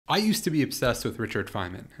I used to be obsessed with Richard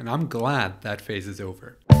Feynman, and I'm glad that phase is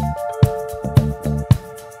over.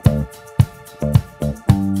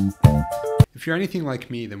 If you're anything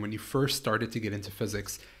like me, then when you first started to get into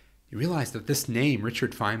physics, you realized that this name,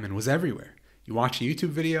 Richard Feynman, was everywhere. You watch a YouTube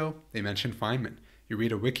video, they mention Feynman. You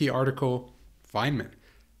read a wiki article, Feynman.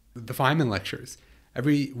 The Feynman lectures.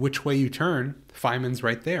 Every which way you turn, Feynman's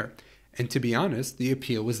right there. And to be honest, the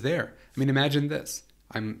appeal was there. I mean, imagine this.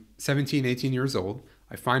 I'm 17, 18 years old.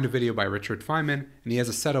 I find a video by Richard Feynman, and he has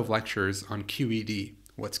a set of lectures on QED.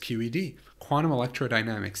 What's QED? Quantum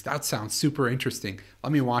electrodynamics. That sounds super interesting.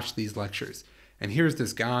 Let me watch these lectures. And here's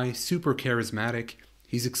this guy, super charismatic.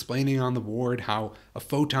 He's explaining on the board how a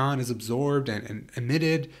photon is absorbed and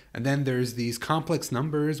emitted, and then there's these complex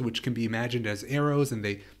numbers which can be imagined as arrows, and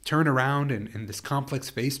they turn around in this complex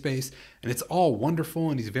phase space, and it's all wonderful,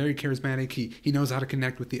 and he's very charismatic. He knows how to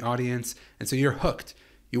connect with the audience, and so you're hooked.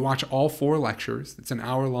 You watch all 4 lectures. It's an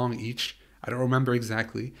hour long each. I don't remember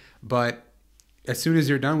exactly, but as soon as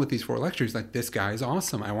you're done with these 4 lectures, like, this guy is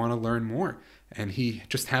awesome. I want to learn more. And he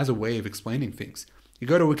just has a way of explaining things. You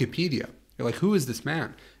go to Wikipedia. You're like, who is this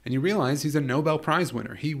man? And you realize he's a Nobel Prize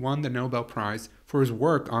winner. He won the Nobel Prize for his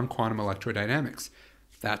work on quantum electrodynamics.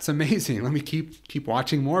 That's amazing. Let me keep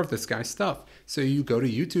watching more of this guy's stuff. So you go to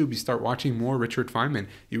YouTube, you start watching more Richard Feynman.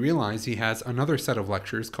 You realize he has another set of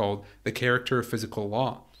lectures called The Character of Physical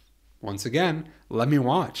Law. Once again, let me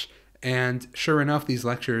watch. And sure enough, these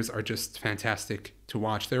lectures are just fantastic to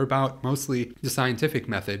watch. They're about mostly the scientific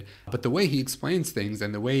method, but the way he explains things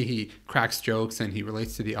and the way he cracks jokes and he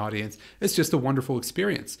relates to the audience, it's just a wonderful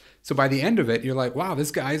experience. So by the end of it, you're like, wow, this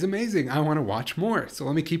guy is amazing. I want to watch more. So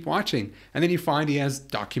let me keep watching. And then you find he has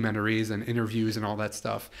documentaries and interviews and all that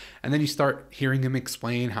stuff. And then you start hearing him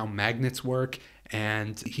explain how magnets work.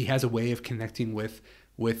 And he has a way of connecting with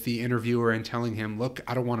the interviewer and telling him, look,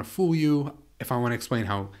 I don't want to fool you. If I want to explain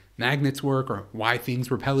how magnets work or why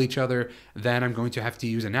things repel each other, then I'm going to have to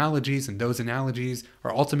use analogies, and those analogies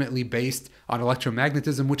are ultimately based on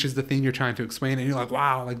electromagnetism, which is the thing you're trying to explain. And you're like,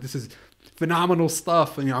 wow, like, this is phenomenal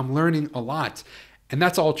stuff. And I'm learning a lot. And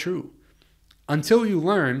that's all true until you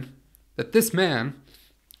learn that this man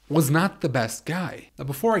was not the best guy. Now,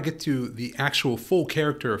 before I get to the actual full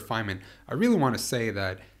character of Feynman, I really want to say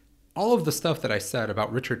that all of the stuff that I said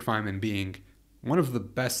about Richard Feynman being one of the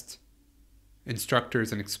best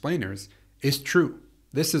instructors and explainers is true.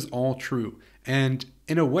 This is all true. And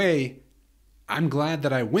in a way, I'm glad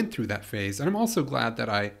that I went through that phase. And I'm also glad that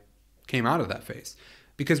I came out of that phase.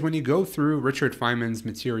 Because when you go through Richard Feynman's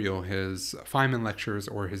material, his Feynman lectures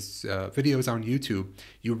or his videos on YouTube,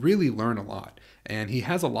 you really learn a lot. And he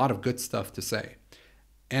has a lot of good stuff to say.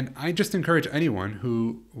 And I just encourage anyone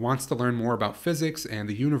who wants to learn more about physics and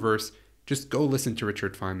the universe, just go listen to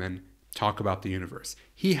Richard Feynman talk about the universe.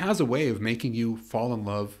 He has a way of making you fall in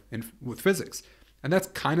love with physics. And that's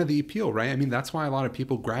kind of the appeal, right? I mean, that's why a lot of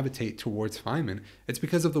people gravitate towards Feynman. It's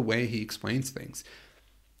because of the way he explains things.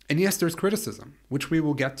 And yes, there's criticism, which we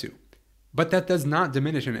will get to. But that does not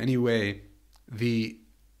diminish in any way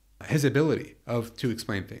his ability to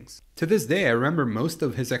explain things. To this day, I remember most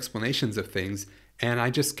of his explanations of things, and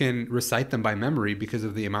I just can recite them by memory because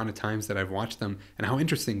of the amount of times that I've watched them and how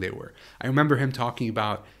interesting they were. I remember him talking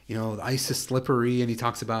about, the ice is slippery, and he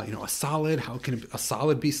talks about, a solid, how can a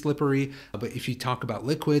solid be slippery? But if you talk about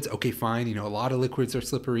liquids, okay, fine, a lot of liquids are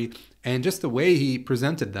slippery. And just the way he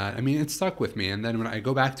presented that, I mean, it stuck with me. And then when I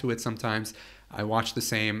go back to it sometimes, I watch the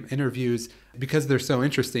same interviews. Because they're so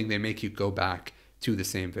interesting, they make you go back to the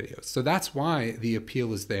same videos. So that's why the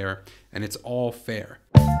appeal is there, and it's all fair.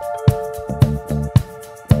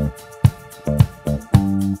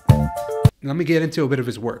 Let me get into a bit of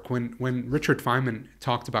his work. When Richard Feynman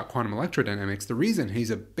talked about quantum electrodynamics, the reason he's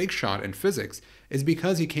a big shot in physics is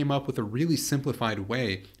because he came up with a really simplified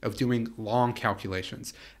way of doing long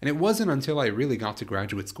calculations. And it wasn't until I really got to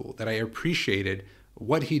graduate school that I appreciated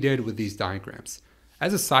what he did with these diagrams.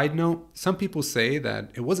 As a side note, some people say that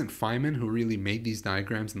it wasn't Feynman who really made these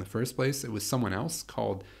diagrams in the first place. It was someone else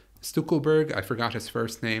called Stuckelberg. I forgot his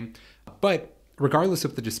first name. But regardless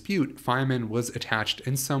of the dispute, Feynman was attached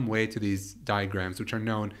in some way to these diagrams, which are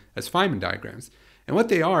known as Feynman diagrams. And what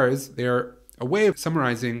they are is they're a way of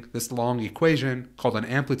summarizing this long equation called an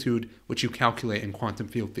amplitude, which you calculate in quantum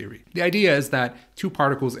field theory. The idea is that 2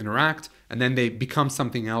 particles interact, and then they become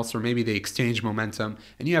something else, or maybe they exchange momentum,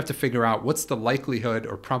 and you have to figure out what's the likelihood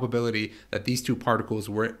or probability that these 2 particles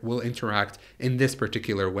will interact in this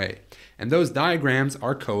particular way. And those diagrams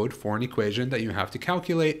are code for an equation that you have to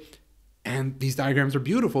calculate. And these diagrams are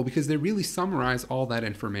beautiful because they really summarize all that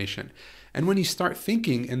information. And when you start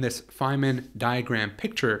thinking in this Feynman diagram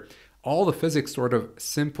picture, all the physics sort of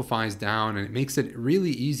simplifies down, and it makes it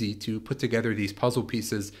really easy to put together these puzzle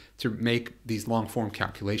pieces to make these long-form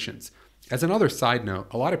calculations. As another side note,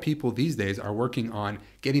 a lot of people these days are working on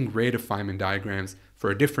getting rid of Feynman diagrams for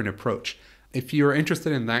a different approach. If you're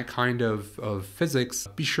interested in that kind of physics,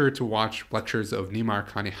 be sure to watch lectures of Nimar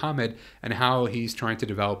Kani-Hamed and how he's trying to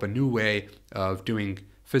develop a new way of doing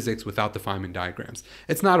physics without the Feynman diagrams.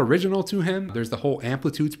 It's not original to him. There's the whole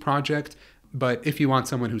amplitudes project, but if you want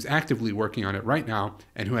someone who's actively working on it right now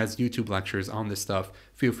and who has YouTube lectures on this stuff,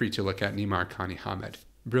 feel free to look at Nimar Kani-Hamed.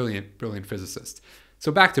 Brilliant, brilliant physicist.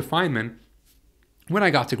 So back to Feynman. When I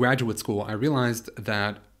got to graduate school, I realized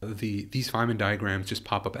that these Feynman diagrams just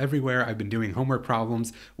pop up everywhere. I've been doing homework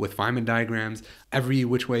problems with Feynman diagrams. Every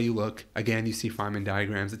which way you look, again, you see Feynman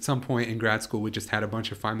diagrams. At some point in grad school, we just had a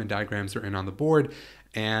bunch of Feynman diagrams written on the board,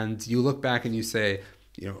 and you look back and you say,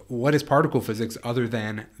 what is particle physics other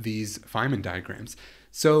than these Feynman diagrams?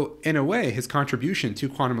 So in a way, his contribution to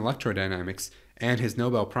quantum electrodynamics and his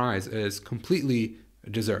Nobel Prize is completely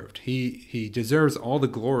deserved. He deserves all the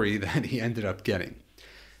glory that he ended up getting.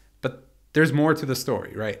 But there's more to the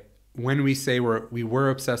story, right? When we say we were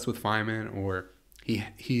obsessed with Feynman, or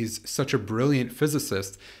he's such a brilliant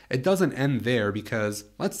physicist, it doesn't end there, because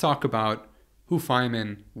let's talk about who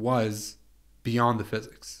Feynman was beyond the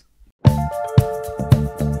physics.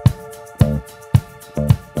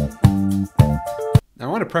 Now,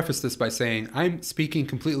 I want to preface this by saying I'm speaking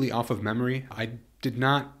completely off of memory. I did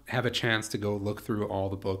not have a chance to go look through all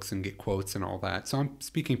the books and get quotes and all that, so I'm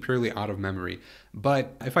speaking purely out of memory.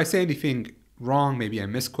 But if I say anything wrong, maybe I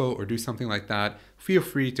misquote or do something like that, feel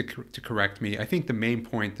free to correct me. I think the main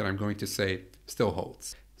point that I'm going to say still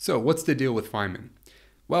holds. So what's the deal with Feynman?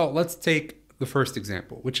 Well, let's take the first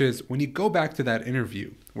example, which is when you go back to that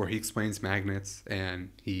interview where he explains magnets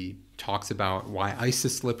and he talks about why ice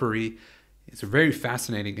is slippery. It's a very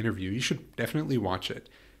fascinating interview. You should definitely watch it.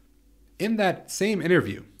 In that same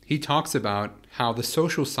interview, he talks about how the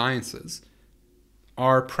social sciences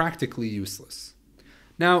are practically useless.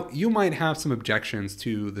 Now, you might have some objections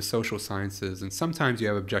to the social sciences, and sometimes you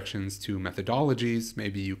have objections to methodologies.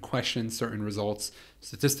 Maybe you question certain results,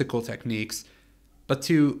 statistical techniques, but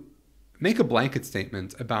to make a blanket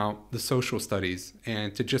statement about the social studies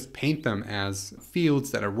and to just paint them as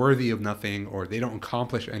fields that are worthy of nothing or they don't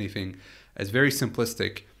accomplish anything is very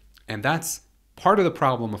simplistic. And that's part of the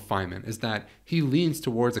problem of Feynman, is that he leans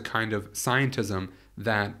towards a kind of scientism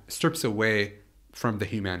that strips away from the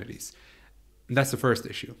humanities. And that's the first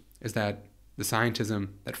issue, is that the scientism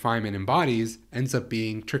that Feynman embodies ends up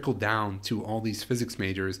being trickled down to all these physics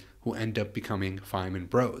majors who end up becoming Feynman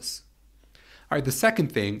bros. All right, the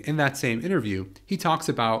second thing, in that same interview, he talks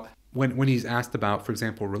about when he's asked about, for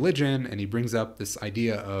example, religion, and he brings up this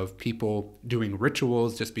idea of people doing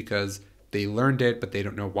rituals just because they learned it, but they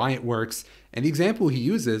don't know why it works. And the example he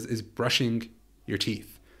uses is brushing your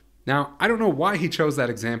teeth. Now, I don't know why he chose that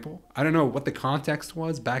example. I don't know what the context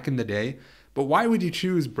was back in the day, but why would you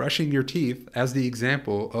choose brushing your teeth as the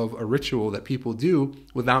example of a ritual that people do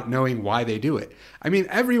without knowing why they do it? I mean,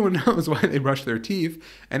 everyone knows why they brush their teeth,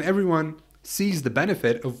 and everyone sees the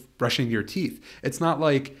benefit of brushing your teeth. It's not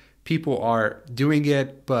like people are doing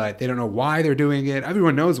it, but they don't know why they're doing it.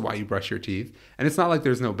 Everyone knows why you brush your teeth. And it's not like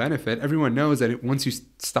there's no benefit. Everyone knows that once you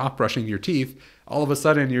stop brushing your teeth, all of a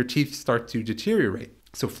sudden your teeth start to deteriorate.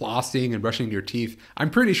 So flossing and brushing your teeth, I'm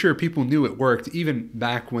pretty sure people knew it worked even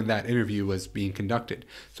back when that interview was being conducted.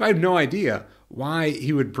 So I have no idea why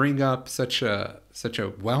he would bring up such a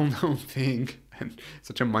well-known thing and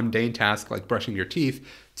such a mundane task like brushing your teeth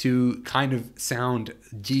to kind of sound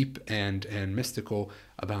deep and mystical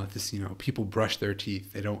about this, people brush their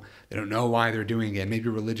teeth. They don't know why they're doing it. Maybe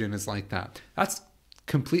religion is like that. That's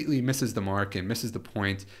completely misses the mark and misses the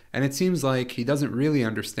point. And it seems like he doesn't really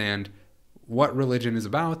understand what religion is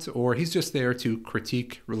about, or he's just there to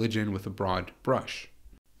critique religion with a broad brush.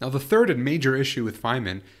 Now, the third and major issue with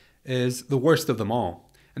Feynman is the worst of them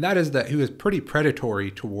all, and that is that he was pretty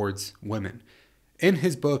predatory towards women. In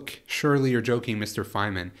his book, Surely You're Joking, Mr.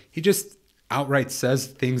 Feynman, he just outright says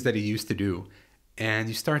things that he used to do, and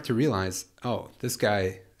you start to realize, oh, this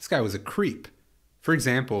guy was a creep. For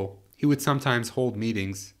example, he would sometimes hold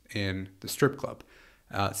meetings in the strip club.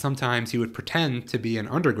 Sometimes he would pretend to be an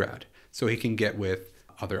undergrad so he can get with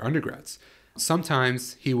other undergrads.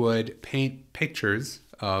 Sometimes he would paint pictures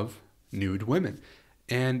of nude women,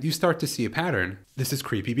 and you start to see a pattern. This is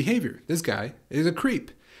creepy behavior. This guy is a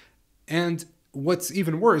creep. And what's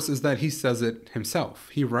even worse is that he says it himself.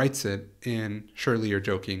 He writes it in Surely You're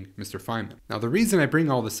Joking, Mr. Feynman. Now, the reason I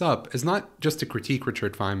bring all this up is not just to critique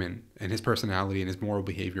Richard Feynman and his personality and his moral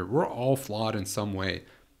behavior. We're all flawed in some way.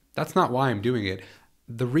 That's not why I'm doing it.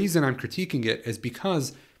 the reason I'm critiquing it is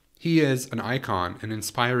because he is an icon, an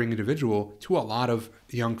inspiring individual to a lot of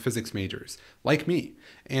young physics majors like me.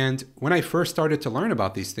 And when I first started to learn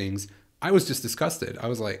about these things, I was just disgusted. I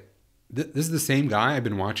was like, this is the same guy I've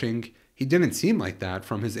been watching. He didn't seem like that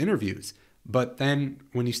from his interviews. But then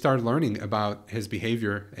when you start learning about his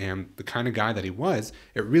behavior and the kind of guy that he was,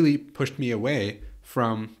 it really pushed me away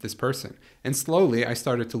from this person. And slowly I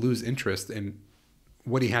started to lose interest in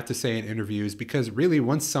what he had to say in interviews, because really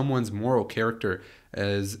once someone's moral character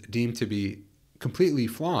is deemed to be completely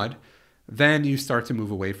flawed, then you start to move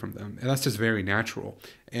away from them. And that's just very natural.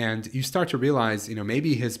 And you start to realize,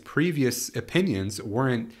 maybe his previous opinions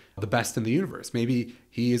weren't the best in the universe. Maybe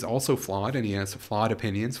he is also flawed and he has flawed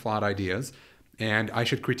opinions, flawed ideas, and I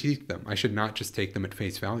should critique them. I should not just take them at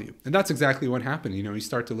face value. And that's exactly what happened. You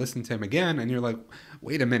start to listen to him again and you're like,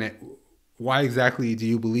 wait a minute, why exactly do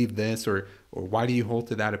you believe this? Or why do you hold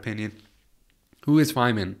to that opinion? Who is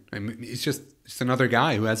Feynman? I mean, it's just another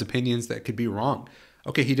guy who has opinions that could be wrong.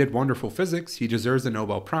 Okay, he did wonderful physics. He deserves the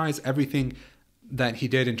Nobel Prize. Everything that he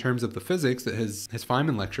did in terms of the physics, his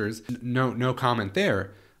Feynman lectures, no comment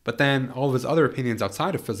there. But then all of his other opinions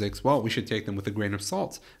outside of physics, well, we should take them with a grain of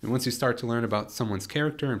salt. And once you start to learn about someone's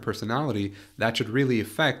character and personality, that should really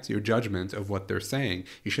affect your judgment of what they're saying.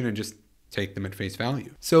 You shouldn't just take them at face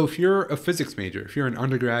value. So if you're a physics major, if you're an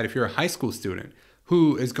undergrad, if you're a high school student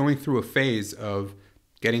who is going through a phase of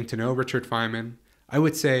getting to know Richard Feynman, I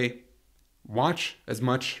would say watch as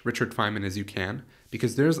much Richard Feynman as you can,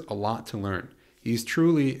 because there's a lot to learn. He's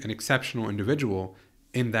truly an exceptional individual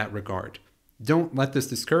in that regard. Don't let this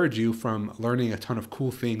discourage you from learning a ton of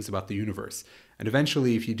cool things about the universe. And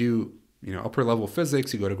eventually, if you do upper level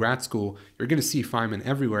physics, you go to grad school, you're going to see Feynman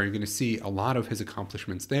everywhere. You're going to see a lot of his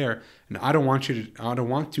accomplishments there. And I don't want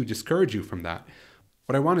to discourage you from that.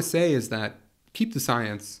 What I want to say is that keep the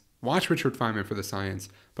science, watch Richard Feynman for the science,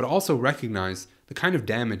 but also recognize the kind of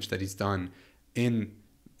damage that he's done in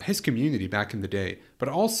his community back in the day, but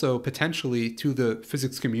also potentially to the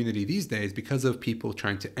physics community these days because of people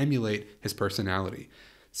trying to emulate his personality.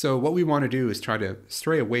 So what we want to do is try to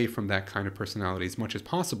stray away from that kind of personality as much as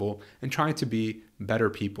possible and try to be better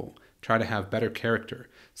people, try to have better character.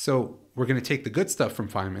 So we're going to take the good stuff from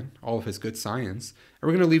Feynman, all of his good science, and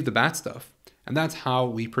we're going to leave the bad stuff. And that's how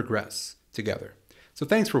we progress together. So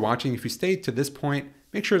thanks for watching. If you stayed to this point,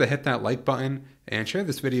 make sure to hit that like button and share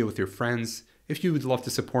this video with your friends. If you would love to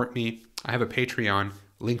support me, I have a Patreon,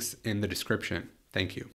 links in the description. Thank you.